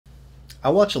I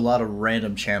watch a lot of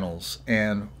random channels,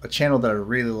 and a channel that I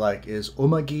really like is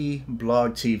Omoge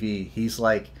BlogTV. He's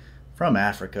like from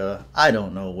Africa, I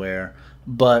don't know where,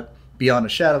 but beyond a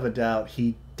shadow of a doubt,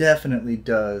 he definitely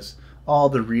does all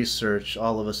the research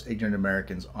all of us ignorant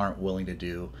Americans aren't willing to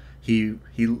do. He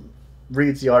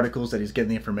reads the articles that he's getting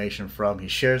the information from. He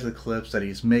shares the clips that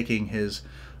he's making his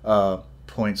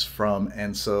points from.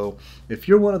 And so if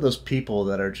you're one of those people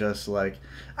that are just like,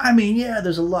 I mean, yeah,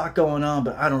 there's a lot going on,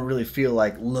 but I don't really feel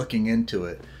like looking into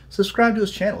it, subscribe to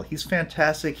his channel. He's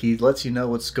fantastic. He lets you know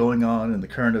what's going on in the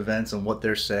current events and what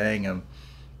they're saying, and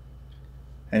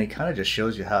he kind of just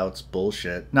shows you how it's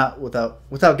bullshit. Not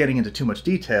without getting into too much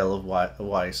detail of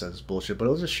why he says it's bullshit, but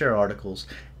he'll just share articles.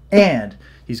 And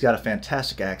he's got a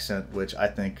fantastic accent, which I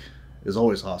think is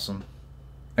always awesome.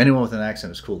 Anyone with an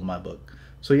accent is cool in my book.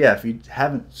 So yeah, if you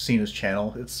haven't seen his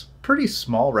channel, it's pretty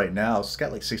small right now. It's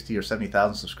got like 60 or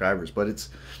 70,000 subscribers, but it's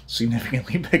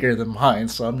significantly bigger than mine,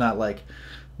 so I'm not like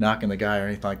knocking the guy or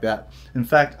anything like that. In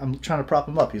fact, I'm trying to prop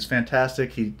him up. He's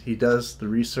fantastic. He does the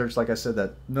research, like I said,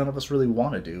 that none of us really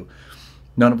want to do.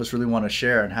 None of us really want to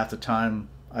share, and half the time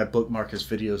I bookmark his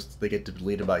videos, they get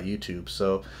deleted by YouTube.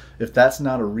 So if that's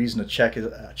not a reason to check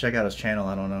out his channel,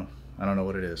 I don't know. I don't know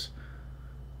what it is.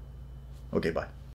 Okay, bye.